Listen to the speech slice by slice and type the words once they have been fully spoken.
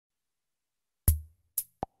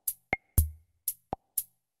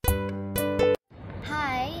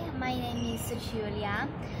Suciu Iulia.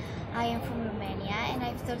 I am from Romania and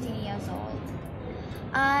I'm 13 years old.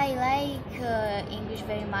 I like English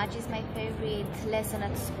very much. It's my favorite lesson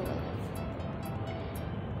at school.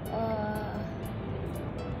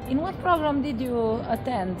 In what program did you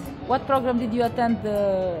attend? What program did you attend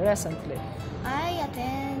recently? I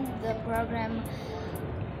attend the program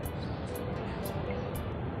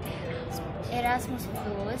ERASMUS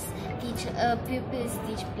Plus, Pupils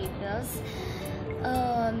Teach Pupils.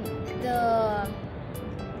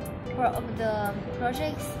 The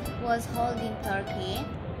project was held in Turkey.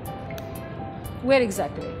 Where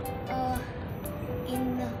exactly?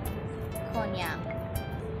 In Konya.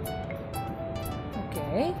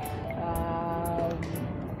 Okay.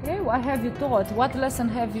 Okay. What have you taught? What lesson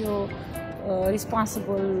have you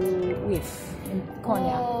responsible with in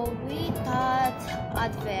Konya? We taught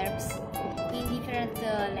adverbs in different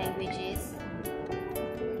languages,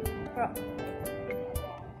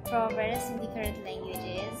 proverbs in different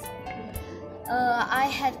languages. I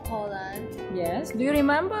had Poland. Yes. Do you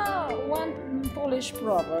remember one Polish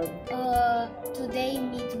proverb? Today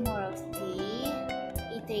me, tomorrow tea.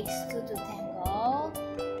 It takes two to tango.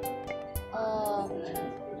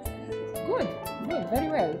 Good. Good. Very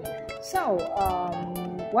well. So,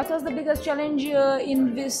 what was the biggest challenge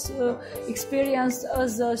in this experience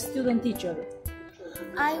as a student teacher?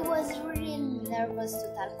 I was really nervous to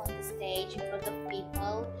talk on the stage in front of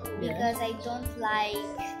people because I don't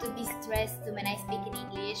like to be stressed when I speak in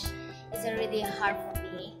English. It's already hard for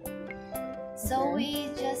me. So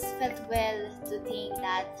it just felt well to think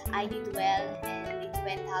that I did well and it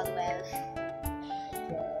went out well.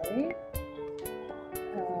 Okay.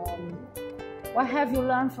 What have you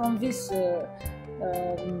learned from this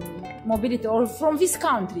mobility or from this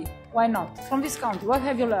country? Why not? From this country, what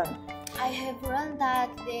have you learned? I have learned that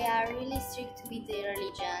they are really strict with their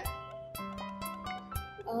religion.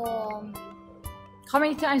 How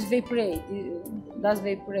many times they pray? Does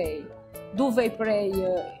they pray? Do they pray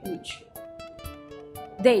each?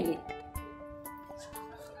 Daily?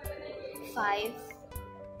 5.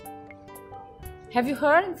 Have you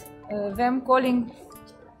heard them calling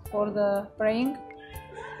for the praying?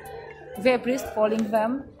 Their priest calling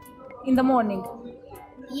them in the morning?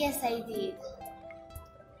 Yes, I did.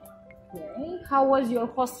 Okay. How was your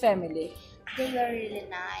host family? They were really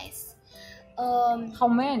nice. How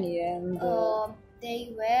many? And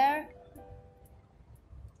they were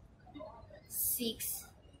 6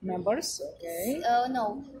 members. Okay.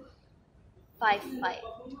 No, 5.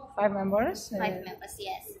 5 members. 5 members.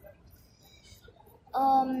 Yes.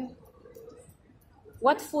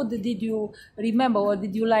 What food did you remember or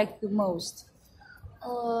did you like the most?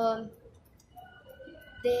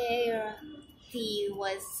 Their tea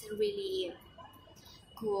was really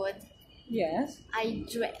good. Yes. I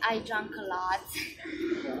drank a lot.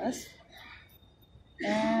 Yes.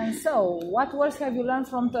 And so, what words have you learned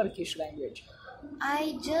from Turkish language?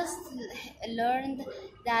 I just learned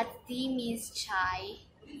that tea means chai.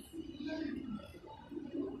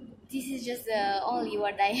 This is just the only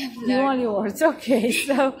word I have learned. The only words, okay.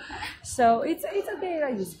 So it's okay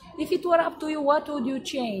like this. If it were up to you, what would you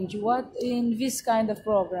change? What in this kind of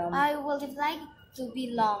program? I would like to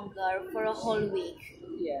be longer for a whole week.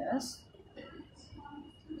 Yes.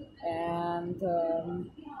 And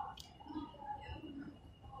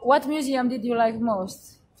what museum did you like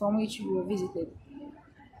most from which you visited?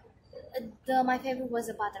 My favorite was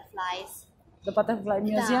the butterflies. The Butterfly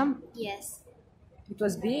Museum? Yes. It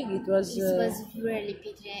was big. It was really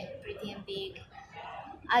pretty and big.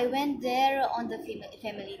 I went there on the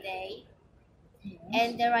family day,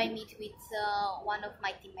 and there I meet with one of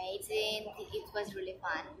my teammates, and it was really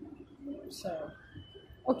fun. So,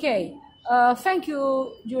 okay. Thank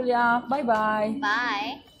you, Julia. Bye bye.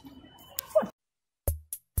 Bye.